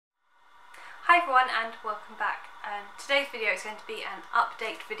Hi everyone and welcome back. Today's video is going to be an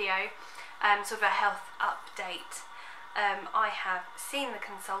update video, sort of a health update. I have seen the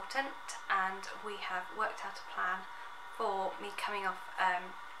consultant and we have worked out a plan for me coming off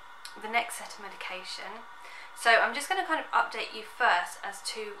the next set of medication. So I'm just going to kind of update you first as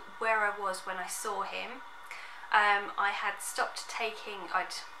to where I was when I saw him. I had stopped taking,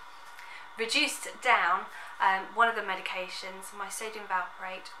 I'd reduced down one of the medications, my sodium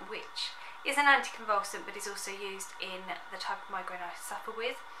valproate, which is an anticonvulsant but is also used in the type of migraine I suffer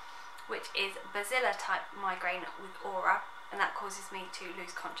with, which is basilar type migraine with aura, and that causes me to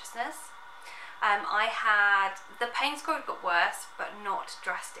lose consciousness. The pain score got worse but not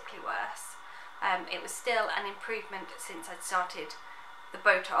drastically worse. It was still an improvement since I'd started the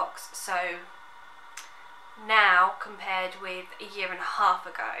Botox, so now compared with a year and a half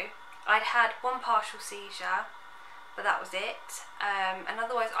ago, I'd had one partial seizure, but that was it, and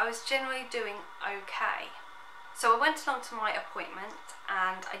otherwise I was generally doing okay. So I went along to my appointment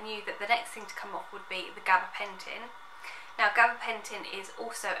and I knew that the next thing to come off would be the gabapentin. Now gabapentin is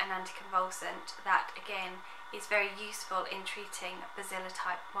also an anticonvulsant that again is very useful in treating basilar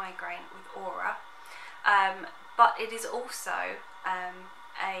type migraine with aura, but it is also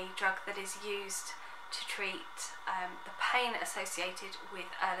a drug that is used to treat the pain associated with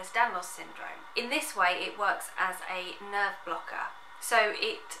Ehlers-Danlos syndrome. In this way it works as a nerve blocker, so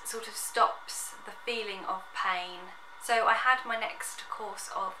it sort of stops the feeling of pain. So I had my next course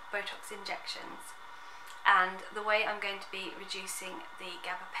of Botox injections, and the way I'm going to be reducing the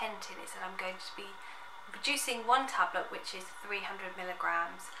gabapentin is that I'm going to be reducing one tablet, which is 300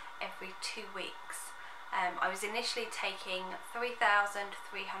 milligrams every 2 weeks. I was initially taking 3,300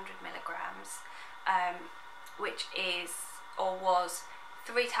 milligrams, which was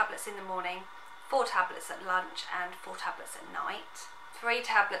 3 tablets in the morning, 4 tablets at lunch and 4 tablets at night. 3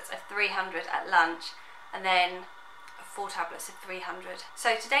 tablets of 300 at lunch and then 4 tablets of 300.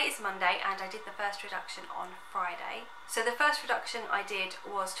 So today is Monday and I did the first reduction on Friday. So the first reduction I did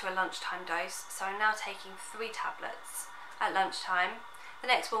was to a lunchtime dose, so I'm now taking 3 tablets at lunchtime. The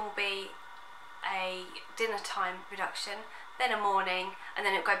next one will be a dinner time reduction, then a morning, and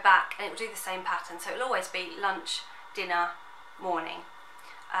then it'll go back and it will do the same pattern. So it'll always be lunch, dinner, morning,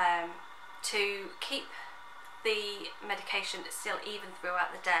 to keep the medication still even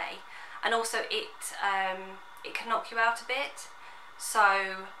throughout the day. And also it can knock you out a bit,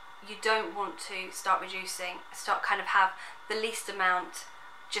 so you don't want to start kind of have the least amount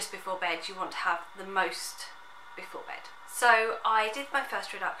just before bed. You want to have the most before bed. So I did my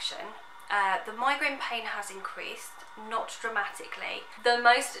first reduction. The migraine pain has increased, not dramatically. The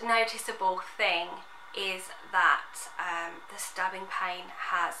most noticeable thing is that the stabbing pain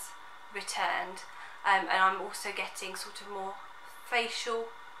has returned, and I'm also getting sort of more facial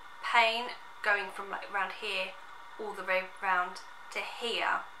pain going from like around here all the way around to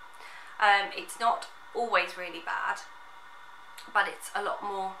here. It's not always really bad, but it's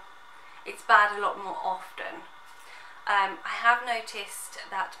bad a lot more often. I have noticed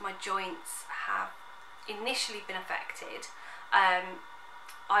that my joints have initially been affected.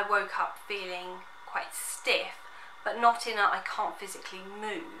 I woke up feeling quite stiff, but not in I can't physically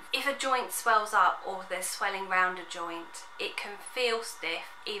move. If a joint swells up or there's swelling round a joint, it can feel stiff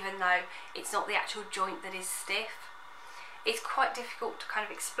even though it's not the actual joint that is stiff. It's quite difficult to kind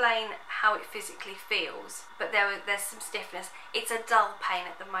of explain how it physically feels, but there's some stiffness. It's a dull pain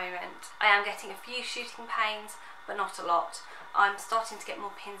at the moment. I am getting a few shooting pains, but not a lot. I'm starting to get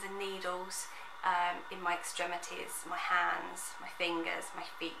more pins and needles in my extremities, my hands, my fingers, my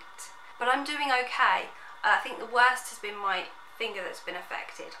feet. But I'm doing okay. I think the worst has been my finger that's been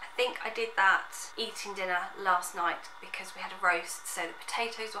affected. I think I did that eating dinner last night because we had a roast, so the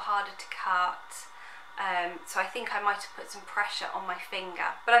potatoes were harder to cut. So I think I might have put some pressure on my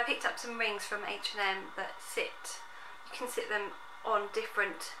finger. But I picked up some rings from H&M that you can sit them on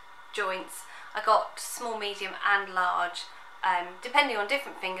different joints. I got small, medium and large, depending on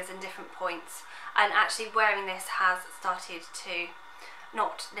different fingers and different points. And actually wearing this has started to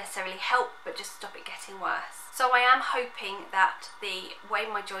not necessarily help, but just stop it getting worse. So I am hoping that the way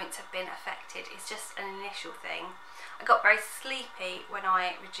my joints have been affected is just an initial thing. I got very sleepy when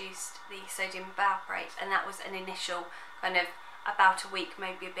I reduced the sodium valproate, and that was an initial kind of about a week,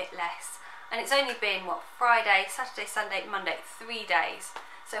 maybe a bit less. And it's only been, what, Friday, Saturday, Sunday, Monday, 3 days.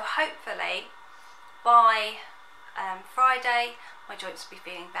 So hopefully by Friday my joints will be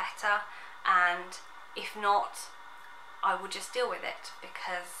feeling better, and if not, I will just deal with it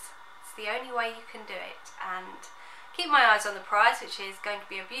because it's the only way you can do it, and keep my eyes on the prize, which is going to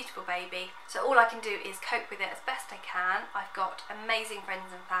be a beautiful baby. So all I can do is cope with it as best I can. I've got amazing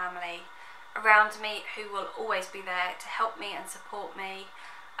friends and family around me who will always be there to help me and support me.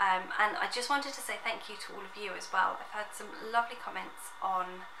 And I just wanted to say thank you to all of you as well. I've had some lovely comments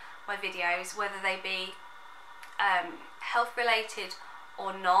on my videos, whether they be health related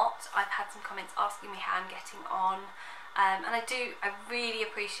or not. I've had some comments asking me how I'm getting on, and I really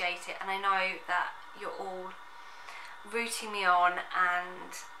appreciate it, and I know that you're all rooting me on,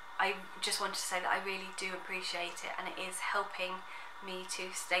 and I just wanted to say that I really do appreciate it, and it is helping me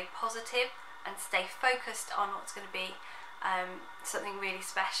to stay positive and stay focused on what's going to be something really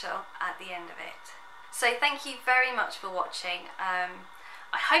special at the end of it. So thank you very much for watching.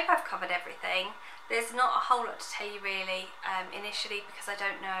 I hope I've covered everything. There's not a whole lot to tell you really initially, because I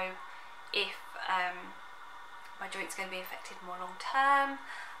don't know if my joint's going to be affected more long term.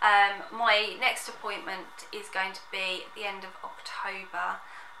 My next appointment is going to be at the end of October.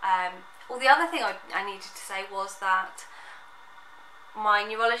 Well, the other thing I needed to say was that my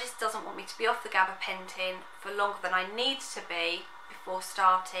neurologist doesn't want me to be off the gabapentin for longer than I need to be before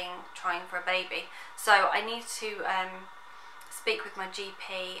starting trying for a baby. So I need to speak with my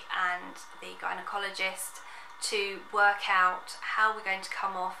GP and the gynecologist to work out how we're going to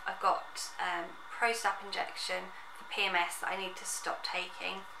come off. I've got Prostap injection for PMS that I need to stop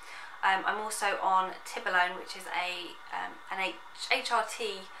taking. I'm also on Tibolone, which is an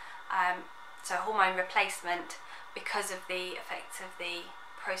HRT, so hormone replacement, because of the effects of the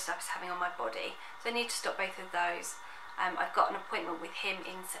Prostap is having on my body. So I need to stop both of those. I've got an appointment with him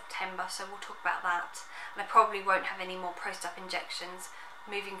in September, so we'll talk about that. And I probably won't have any more Prostap injections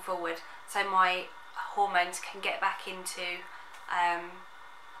moving forward, so my hormones can get back into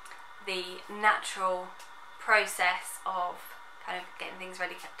the natural process of kind of getting things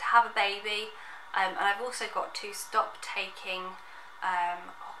ready to have a baby. And I've also got to stop taking, I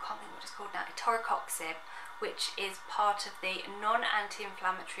can't think what it's called now, Etoracoxib, which is part of the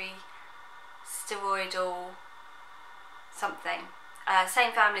non-anti-inflammatory steroidal something.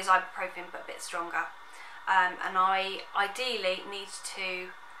 Same family as ibuprofen, but a bit stronger. And I ideally need to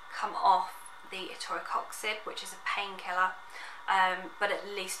come off the Etoracoxib, which is a painkiller, but at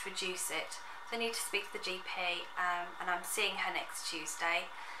least reduce it. So I need to speak to the GP, and I'm seeing her next Tuesday.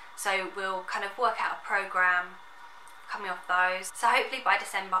 So we'll kind of work out a programme coming off those. So hopefully by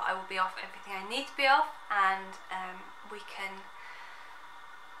December I will be off everything I need to be off, and we can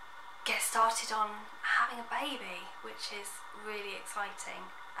get started on having a baby, which is really exciting.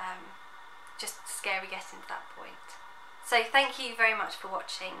 Just scary getting to that point. So thank you very much for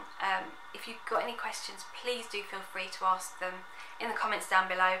watching. If you've got any questions, please do feel free to ask them in the comments down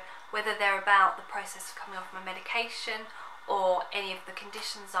below, whether they're about the process of coming off my medication or any of the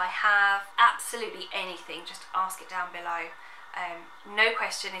conditions I have. Absolutely anything, just ask it down below. No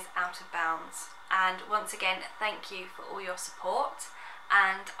question is out of bounds. And once again, thank you for all your support,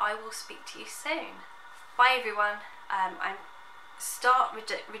 and I will speak to you soon. Bye everyone. I'm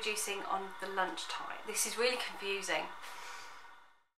reducing on the lunchtime. This is really confusing.